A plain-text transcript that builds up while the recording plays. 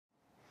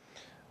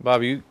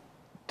Bob, you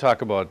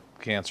talk about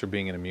cancer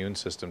being an immune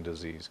system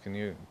disease. Can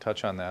you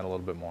touch on that a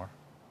little bit more?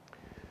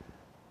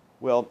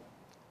 Well,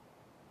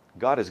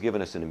 God has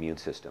given us an immune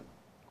system.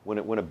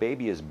 When a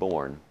baby is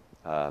born,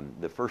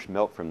 the first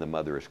milk from the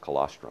mother is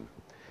colostrum.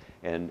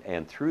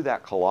 And through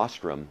that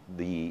colostrum,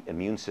 the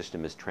immune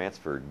system is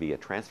transferred via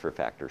transfer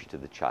factors to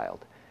the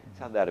child. That's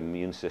how that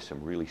immune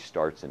system really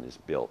starts and is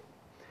built.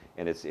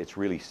 And it's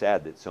really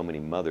sad that so many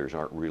mothers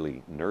aren't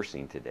really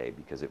nursing today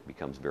because it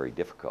becomes very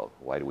difficult.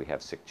 Why do we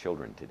have sick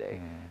children today?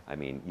 I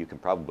mean, you can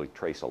probably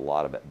trace a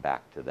lot of it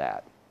back to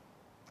that.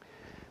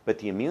 But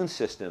the immune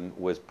system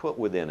was put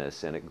within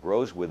us and it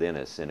grows within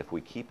us, and if we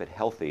keep it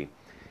healthy,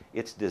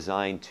 it's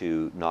designed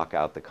to knock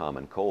out the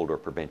common cold or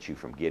prevent you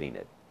from getting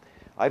it.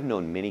 I've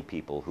known many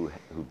people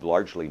who've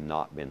largely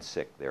not been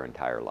sick their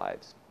entire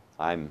lives.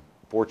 I'm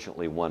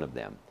fortunately one of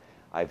them.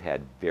 I've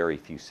had very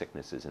few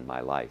sicknesses in my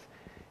life,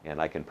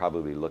 and I can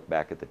probably look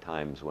back at the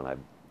times when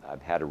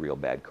I've had a real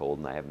bad cold,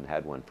 and I haven't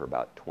had one for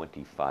about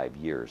 25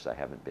 years. I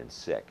haven't been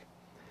sick.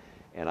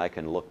 And I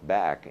can look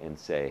back and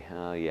say,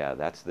 oh yeah,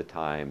 that's the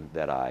time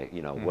that I,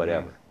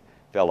 whatever,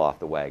 fell off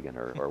the wagon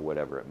or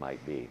whatever it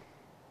might be.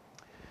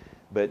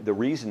 But the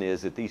reason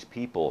is that these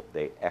people,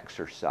 they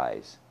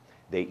exercise.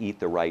 They eat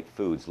the right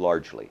foods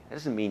largely. That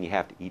doesn't mean you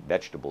have to eat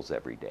vegetables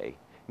every day.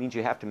 It means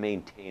you have to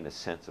maintain a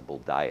sensible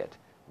diet,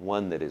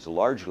 one that is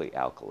largely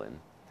alkaline.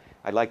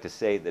 I'd like to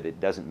say that it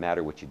doesn't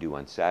matter what you do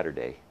on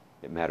Saturday.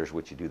 It matters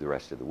what you do the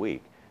rest of the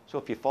week. So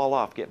if you fall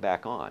off, get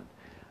back on.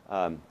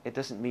 It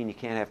doesn't mean you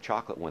can't have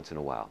chocolate once in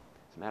a while.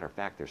 As a matter of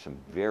fact, there's some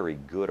very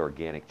good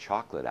organic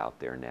chocolate out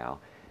there now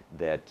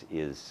that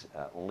is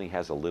only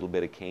has a little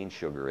bit of cane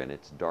sugar in it.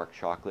 It's dark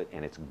chocolate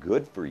and it's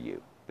good for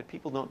you, but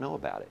people don't know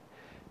about it.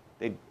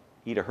 They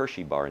eat a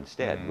Hershey bar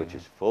instead, which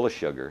is full of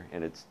sugar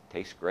and it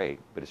tastes great,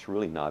 but it's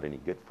really not any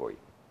good for you.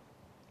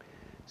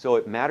 So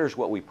it matters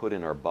what we put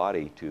in our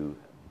body to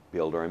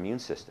build our immune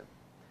system.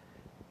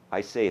 I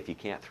say if you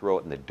can't throw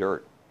it in the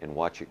dirt and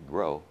watch it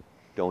grow,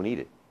 don't eat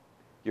it.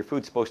 Your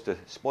food's supposed to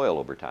spoil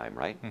over time,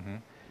 right?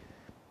 Have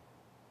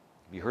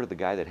you heard of the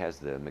guy that has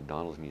the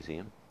McDonald's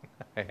museum?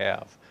 I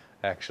have,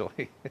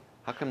 actually.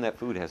 How come that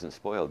food hasn't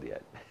spoiled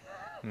yet?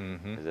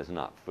 Because it's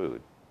not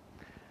food.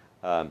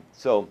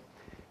 So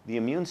the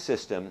immune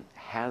system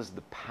has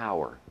the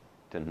power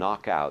to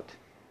knock out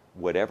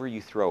whatever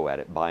you throw at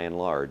it, by and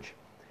large,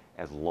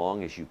 as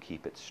long as you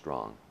keep it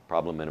strong.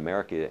 Problem in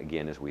America,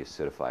 again, is we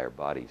acidify our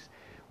bodies.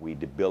 We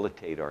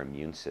debilitate our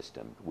immune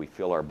system. We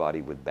fill our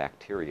body with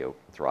bacteria,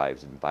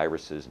 thrives, and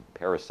viruses and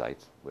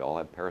parasites. We all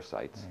have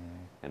parasites,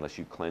 unless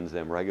you cleanse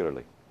them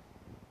regularly.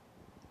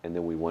 And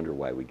then we wonder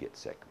why we get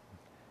sick.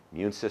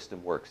 Immune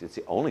system works. It's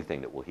the only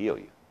thing that will heal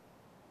you.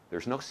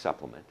 There's no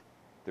supplement.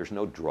 There's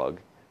no drug.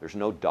 There's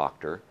no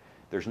doctor.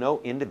 There's no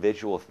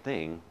individual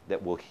thing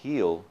that will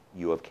heal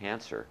you of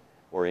cancer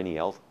or any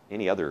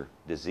other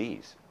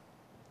disease.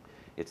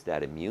 It's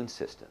that immune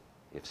system,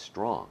 if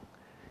strong,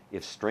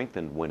 if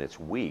strengthened when it's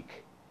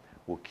weak,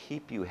 will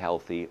keep you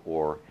healthy,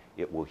 or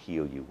it will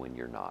heal you when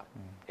you're not.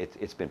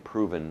 It's been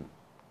proven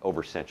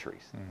over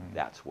centuries.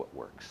 That's what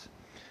works.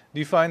 Do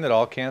you find that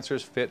all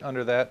cancers fit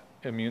under that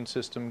immune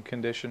system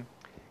condition,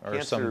 or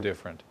Cancer, some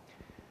different?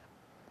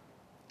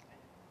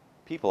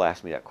 People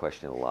ask me that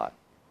question a lot.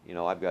 You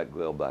know, I've got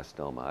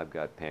glioblastoma, I've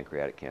got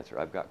pancreatic cancer,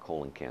 I've got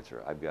colon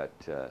cancer, I've got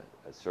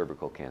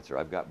cervical cancer,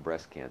 I've got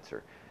breast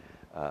cancer.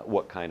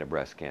 What kind of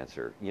breast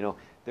cancer? You know,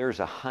 there's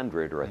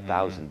 100 or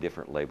 1,000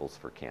 different labels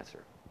for cancer.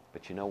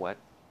 But you know what?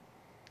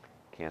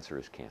 Cancer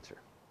is cancer.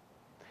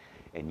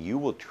 And you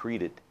will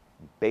treat it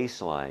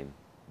baseline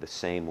the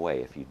same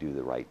way if you do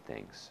the right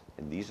things.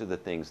 And these are the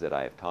things that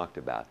I have talked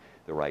about: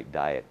 the right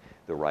diet,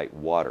 the right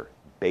water,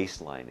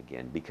 baseline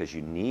again, because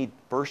you need,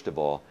 first of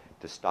all,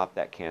 to stop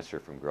that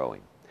cancer from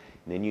growing.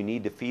 And then you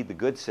need to feed the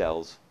good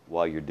cells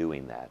while you're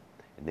doing that.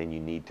 And then you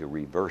need to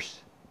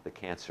reverse the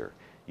cancer.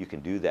 You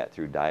can do that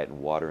through diet and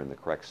water and the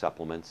correct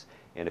supplements.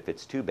 And if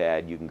it's too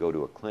bad, you can go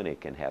to a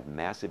clinic and have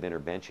massive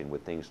intervention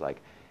with things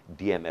like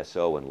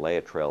DMSO and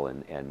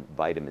Laetrile and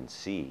vitamin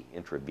C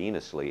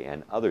intravenously,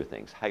 and other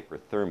things,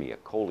 hyperthermia,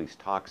 Coley's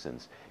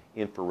toxins,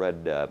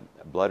 infrared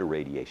blood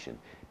irradiation,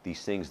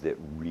 these things that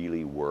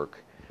really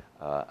work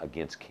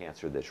against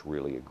cancer that's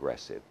really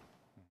aggressive.